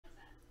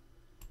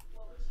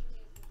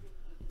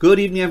Good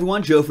evening,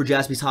 everyone. Joe for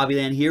Jaspys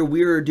Hobbyland here.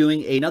 We are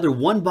doing another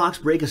one-box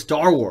break of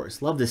Star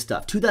Wars. Love this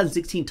stuff.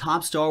 2016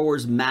 Top Star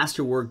Wars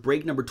Masterwork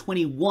break number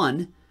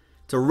 21.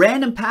 It's a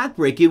random pack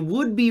break. It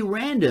would be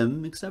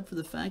random, except for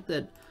the fact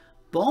that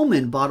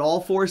Bowman bought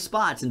all 4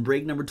 spots in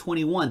break number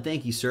 21.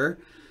 Thank you, sir.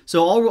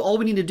 So all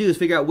we need to do is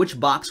figure out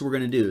which box we're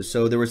going to do.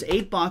 So there was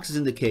 8 boxes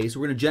in the case.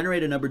 We're going to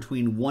generate a number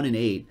between 1 and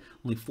 8.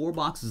 Only 4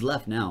 boxes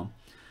left now.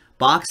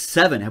 Box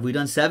 7. Have we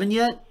done 7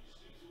 yet?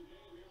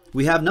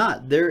 We have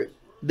not.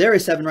 There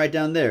is 7 right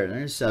down there.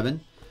 There's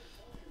 7.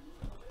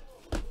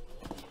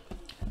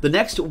 The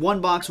next one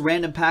box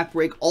random pack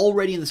break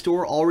already in the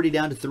store, already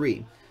down to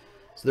 3.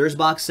 So there's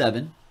box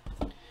 7.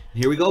 And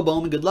here we go,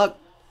 Bowman. Good luck.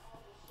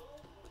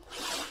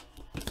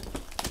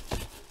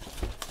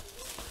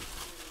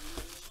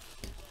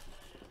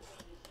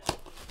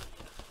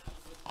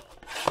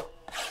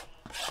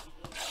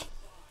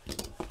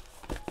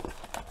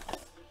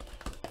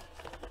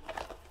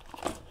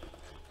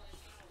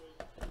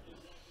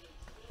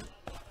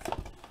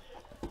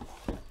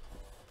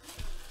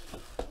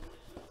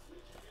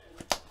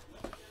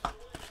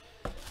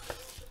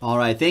 All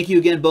right, thank you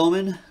again,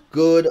 Bowman.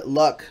 Good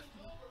luck.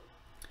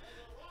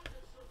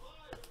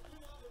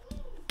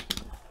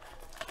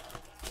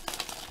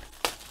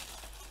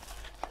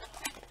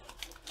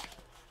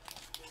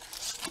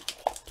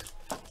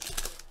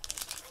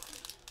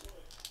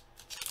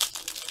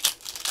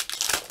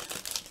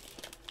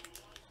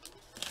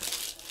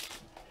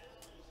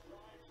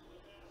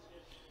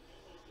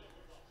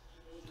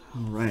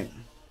 All right.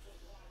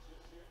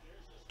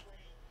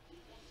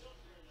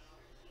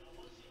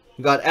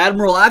 We got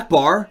Admiral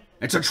Akbar.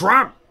 It's a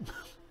trap.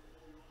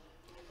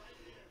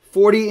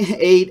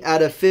 48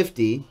 out of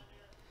 50.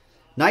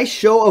 Nice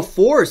show of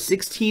force.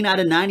 16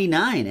 out of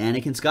 99.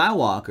 Anakin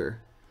Skywalker.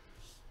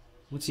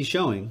 What's he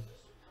showing?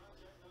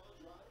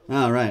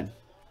 All right.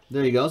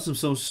 There you go.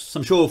 Some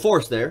show of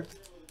force there.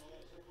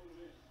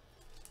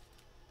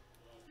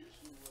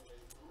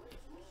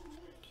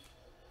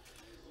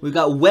 We've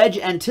got Wedge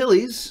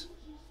Antilles.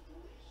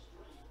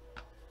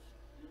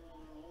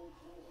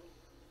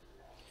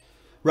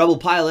 Rebel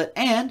pilot,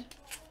 and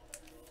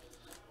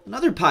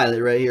another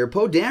pilot right here,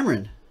 Poe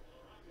Dameron.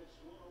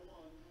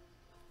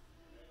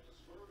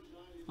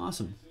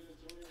 Awesome.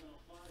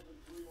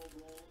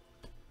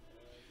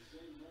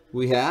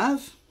 We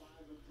have,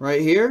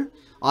 right here,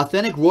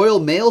 authentic Royal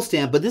Mail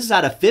stamp, but this is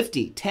out of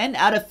 50. 10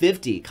 out of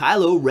 50,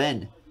 Kylo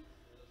Ren.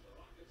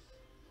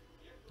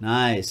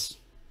 Nice.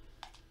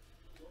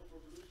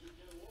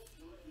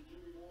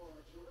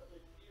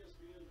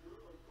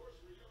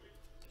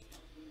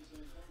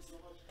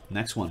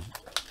 Next one.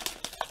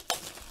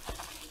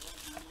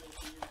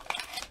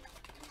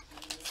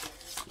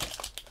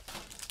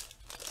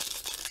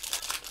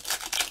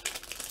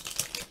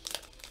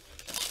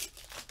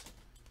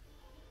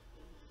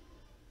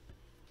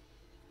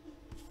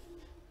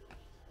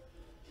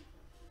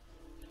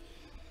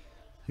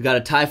 We got a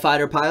TIE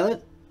Fighter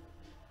pilot.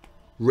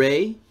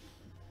 Rey.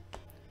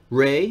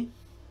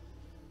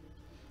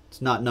 It's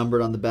not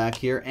numbered on the back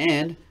here.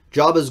 And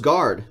Jabba's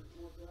Guard.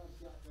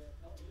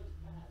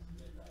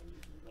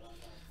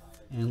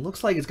 And it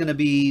looks like it's going to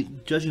be,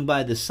 judging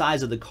by the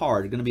size of the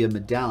card, going to be a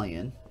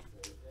medallion.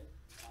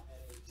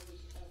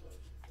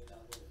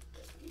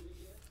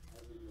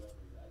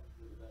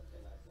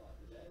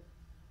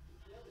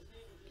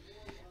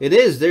 It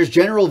is. There's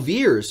General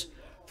Veers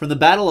from the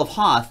Battle of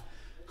Hoth.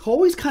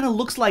 Always kind of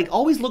looked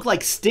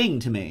like Sting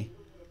to me.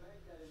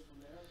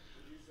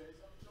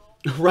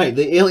 Right,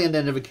 the alien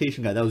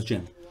identification guy. That was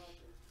Jim.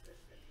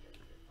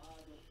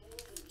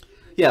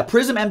 Yeah,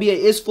 Prism NBA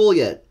is full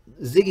yet.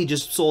 Ziggy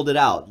just sold it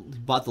out.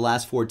 Bought the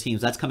last 4 teams.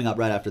 That's coming up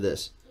right after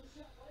this.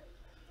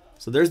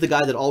 So there's the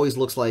guy that always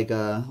looks like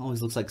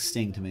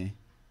Sting to me.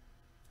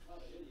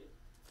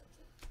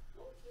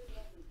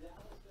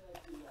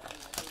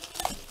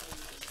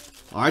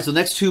 All right, so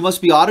next 2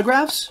 must be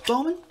autographs,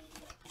 Bowman.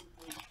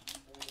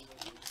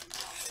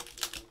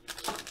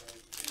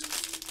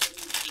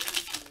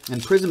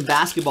 And Prism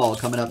Basketball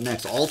coming up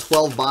next. All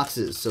 12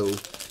 boxes. So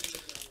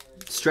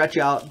stretch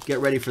out. Get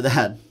ready for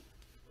that.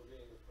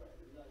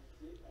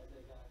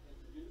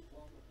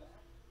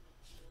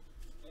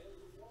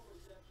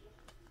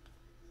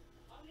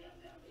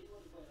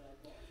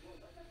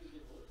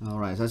 All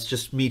right, so that's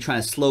just me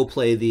trying to slow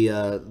play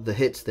the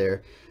hits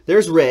there.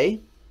 There's Rey.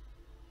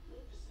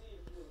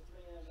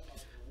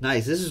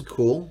 Nice, this is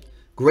cool.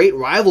 Great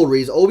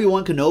rivalries,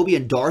 Obi-Wan Kenobi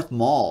and Darth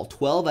Maul.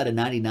 12 out of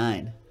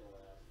 99.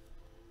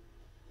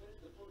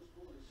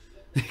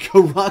 Go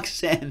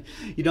Roxanne.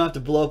 You don't have to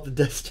blow up the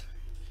Death Star.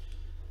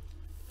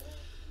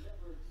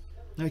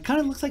 Now, it kind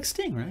of looks like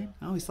Sting, right?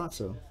 I always thought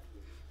so.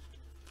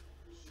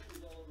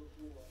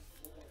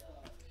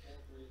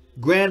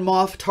 Grand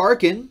Moff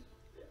Tarkin,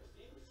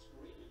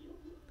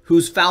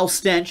 whose foul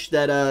stench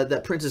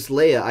that Princess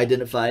Leia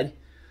identified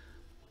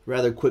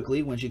rather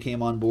quickly when she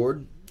came on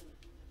board.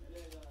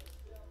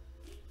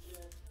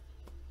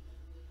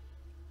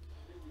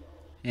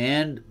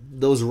 And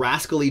those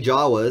rascally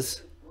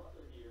Jawas.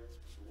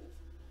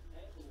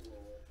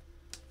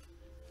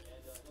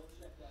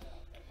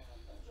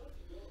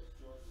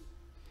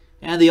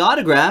 And the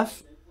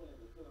autograph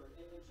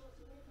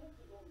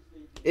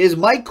is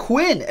Mike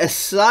Quinn,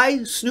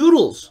 Asai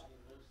Snoodles.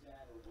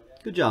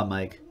 Good job,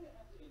 Mike.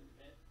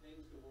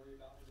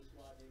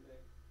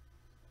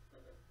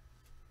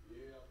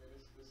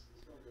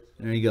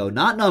 There you go.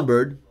 Not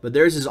numbered, but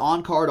there's his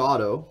on-card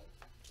auto.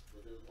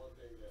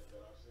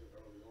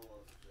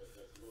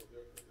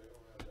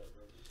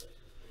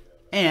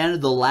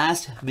 And the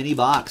last mini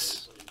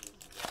box.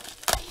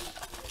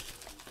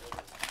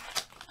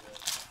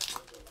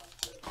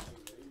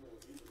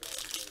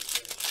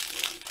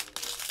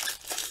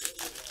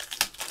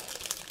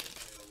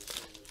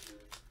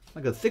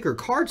 Like a thicker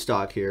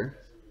cardstock here.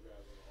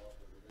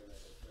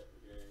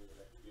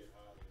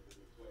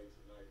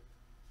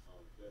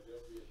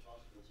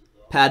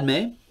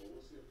 Padme.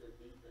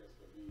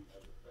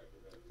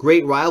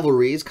 Great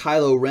rivalries,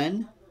 Kylo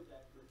Ren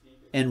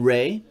and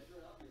Rey.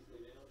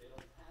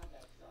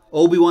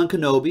 Obi-Wan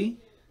Kenobi.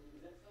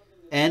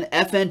 And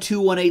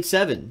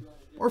FN2187,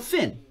 or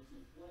Finn,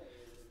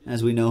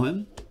 as we know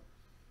him.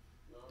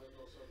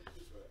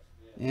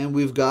 And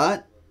we've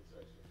got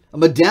a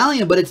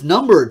medallion, but it's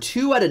numbered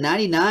 2 out of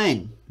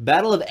 99.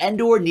 Battle of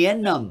Endor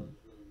Niennum.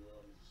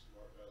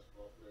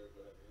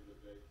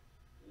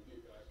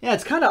 Yeah,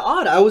 it's kind of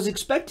odd. I was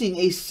expecting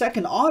a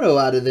second auto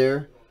out of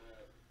there.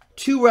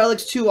 2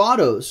 relics, 2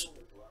 autos.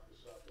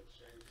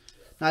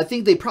 Now, I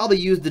think they probably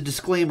used the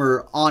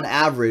disclaimer on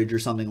average or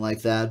something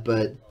like that,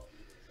 but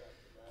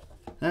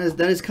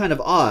that is kind of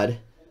odd.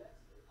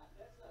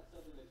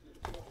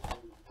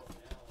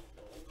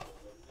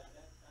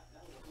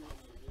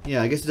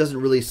 Yeah, I guess it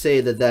doesn't really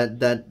say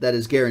that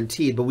is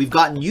guaranteed, but we've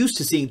gotten used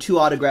to seeing 2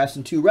 autographs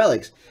and 2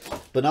 relics.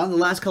 But on the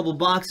last couple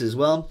boxes,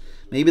 well,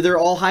 maybe they're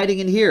all hiding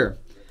in here.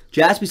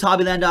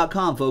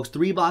 JaspysHobbyland.com, folks.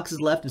 3 boxes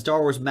left in Star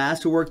Wars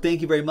Masterwork.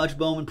 Thank you very much,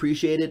 Bowman.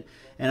 Appreciate it.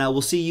 And I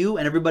will see you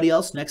and everybody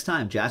else next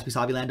time.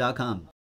 JaspysHobbyland.com.